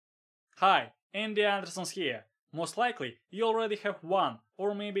Hi, Andy Anderson's here. Most likely you already have one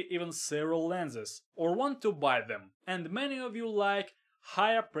or maybe even several lenses or want to buy them, and many of you like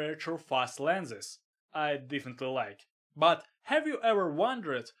high aperture fast lenses. I definitely like. But have you ever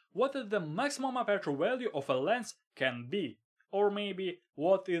wondered what is the maximum aperture value of a lens can be? Or maybe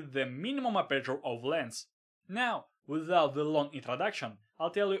what is the minimum aperture of lens? Now, without the long introduction, I'll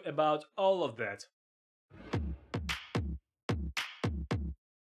tell you about all of that.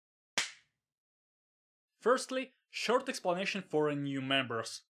 Firstly, short explanation for new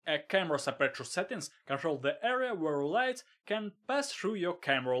members. A camera's aperture settings control the area where light can pass through your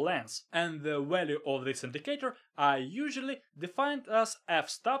camera lens, and the value of this indicator are usually defined as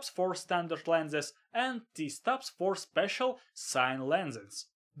f-stops for standard lenses and t-stops for special sign lenses.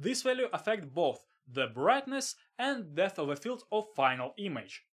 This value affects both the brightness and depth of the field of final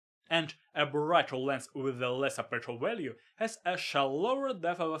image. And a brighter lens with a less aperture value has a shallower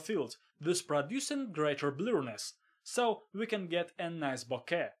depth of a field, thus producing greater blurriness, so we can get a nice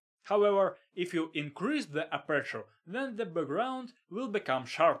bokeh. However, if you increase the aperture, then the background will become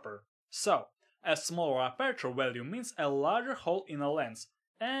sharper. So, a smaller aperture value means a larger hole in a lens,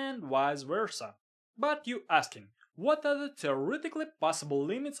 and vice versa. But you asking, what are the theoretically possible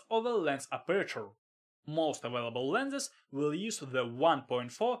limits of a lens aperture? Most available lenses will use the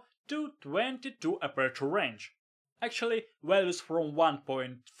 1.4 to 22 aperture range. Actually, values from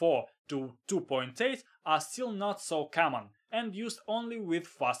 1.4 to 2.8 are still not so common and used only with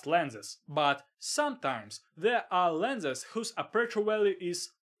fast lenses. But sometimes there are lenses whose aperture value is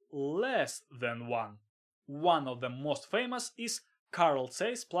less than 1. One of the most famous is Carl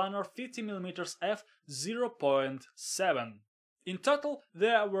Zeiss planar 50mm f 0.7. In total,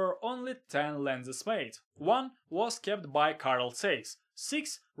 there were only 10 lenses made. One was kept by Carl Zeiss,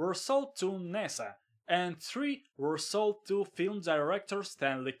 6 were sold to NASA, and 3 were sold to film director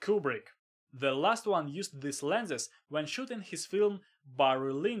Stanley Kubrick. The last one used these lenses when shooting his film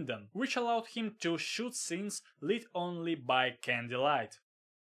Barry Lyndon, which allowed him to shoot scenes lit only by candlelight.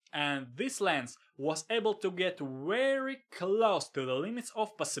 And this lens was able to get very close to the limits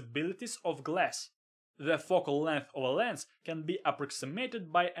of possibilities of glass. The focal length of a lens can be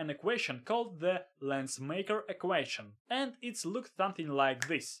approximated by an equation called the lensmaker equation, and it looks something like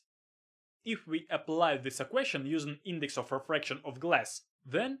this. If we apply this equation using index of refraction of glass,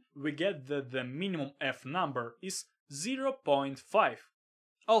 then we get that the minimum f number is 0.5.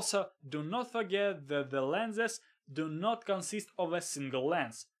 Also, do not forget that the lenses do not consist of a single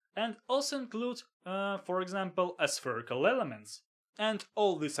lens, and also include, for example, spherical elements. And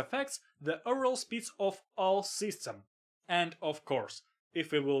all this affects the overall speeds of all system. And of course,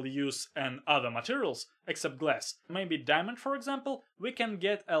 if we will use other materials except glass, maybe diamond for example, we can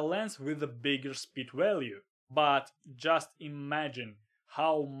get a lens with a bigger speed value. But just imagine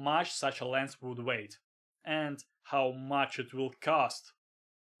how much such a lens would weigh, and how much it will cost.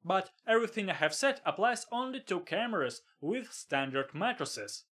 But everything I have said applies only to cameras with standard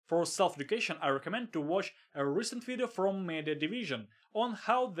matrices. For self-education, I recommend to watch a recent video from Media Division on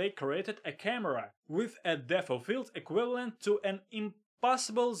how they created a camera with a depth of field equivalent to an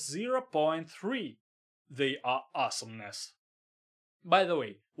impossible 0.3. They are awesomeness. By the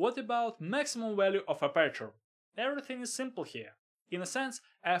way, what about maximum value of aperture? Everything is simple here. In a sense,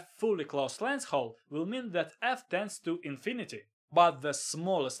 a fully closed lens hole will mean that f tends to infinity. But the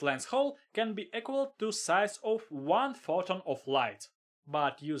smallest lens hole can be equal to size of 1 photon of light.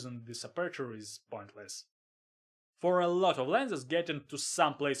 But using this aperture is pointless. For a lot of lenses, getting to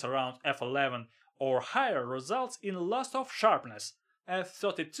some place around f11 or higher results in loss of sharpness,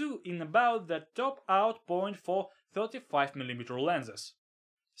 f32 in about the top out point for 35mm lenses.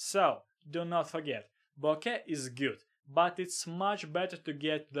 So, do not forget, bokeh is good, but it's much better to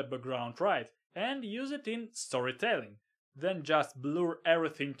get the background right and use it in storytelling than just blur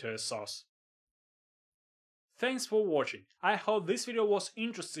everything to a sauce. Thanks for watching. I hope this video was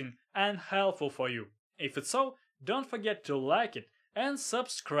interesting and helpful for you. If it's so, don't forget to like it and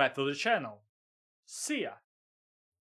subscribe to the channel. See ya!